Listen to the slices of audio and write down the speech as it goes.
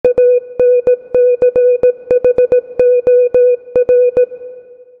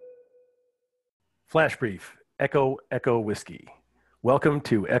Flash brief, Echo Echo Whiskey. Welcome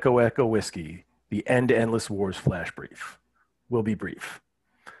to Echo Echo Whiskey, the End Endless Wars flash brief. We'll be brief.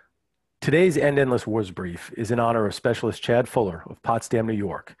 Today's End Endless Wars brief is in honor of Specialist Chad Fuller of Potsdam, New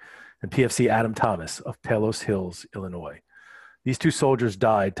York, and PFC Adam Thomas of Palos Hills, Illinois. These two soldiers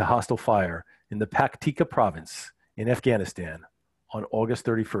died to hostile fire in the Paktika province in Afghanistan on August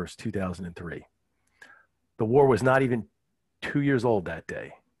 31st, 2003. The war was not even 2 years old that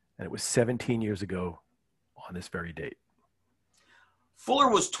day, and it was 17 years ago on this very date. Fuller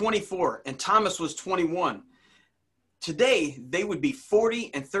was 24 and Thomas was 21. Today, they would be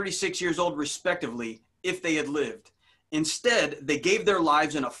 40 and 36 years old respectively if they had lived. Instead, they gave their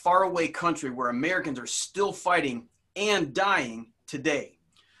lives in a faraway country where Americans are still fighting and dying today.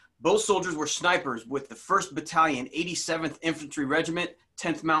 Both soldiers were snipers with the 1st Battalion, 87th Infantry Regiment,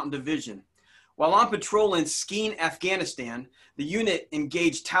 10th Mountain Division. While on patrol in Skeen, Afghanistan, the unit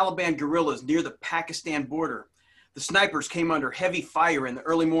engaged Taliban guerrillas near the Pakistan border. The snipers came under heavy fire in the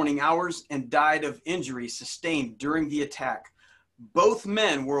early morning hours and died of injuries sustained during the attack. Both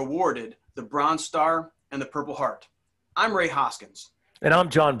men were awarded the Bronze Star and the Purple Heart. I'm Ray Hoskins. And I'm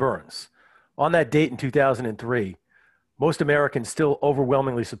John Burns. On that date in 2003, most Americans still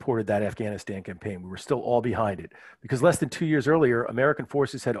overwhelmingly supported that Afghanistan campaign. We were still all behind it because less than 2 years earlier, American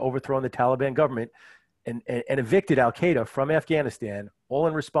forces had overthrown the Taliban government and evicted al-Qaeda from Afghanistan, all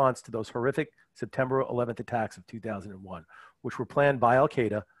in response to those horrific September 11th attacks of 2001, which were planned by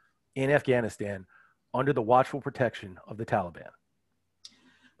al-Qaeda in Afghanistan under the watchful protection of the Taliban.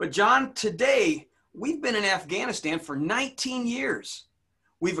 But John, today, we've been in Afghanistan for 19 years.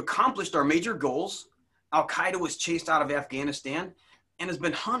 We've accomplished our major goals. Al-Qaeda was chased out of Afghanistan and has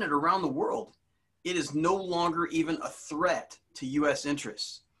been hunted around the world. It is no longer even a threat to U.S.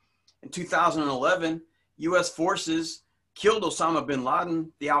 interests. In 2011, U.S. forces killed Osama bin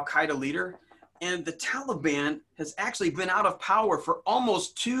Laden, the Al-Qaeda leader, and the Taliban has actually been out of power for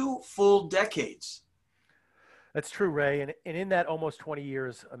almost 2 full decades. That's true, Ray. And in that almost 20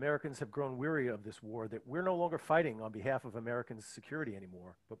 years, Americans have grown weary of this war, that we're no longer fighting on behalf of Americans' security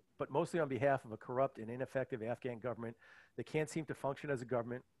anymore, but mostly on behalf of a corrupt and ineffective Afghan government that can't seem to function as a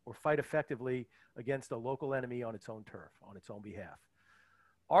government or fight effectively against a local enemy on its own turf, on its own behalf.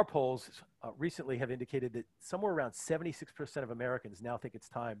 Our polls recently have indicated that somewhere around 76% of Americans now think it's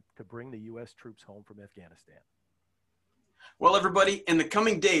time to bring the U.S. troops home from Afghanistan. Well, everybody, in the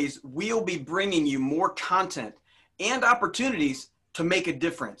coming days, we'll be bringing you more content and opportunities to make a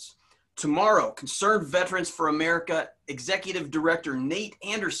difference. Tomorrow, Concerned Veterans for America Executive Director Nate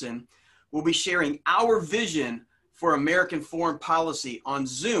Anderson will be sharing our vision for American foreign policy on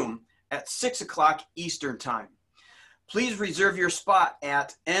Zoom at 6 o'clock Eastern Time. Please reserve your spot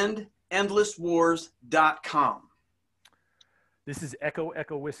at endendlesswars.com. This is Echo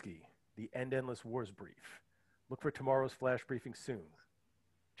Echo Whiskey, the End Endless Wars brief. Look for tomorrow's flash briefing soon.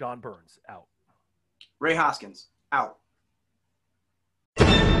 John Burns, out. Ray Hoskins, out.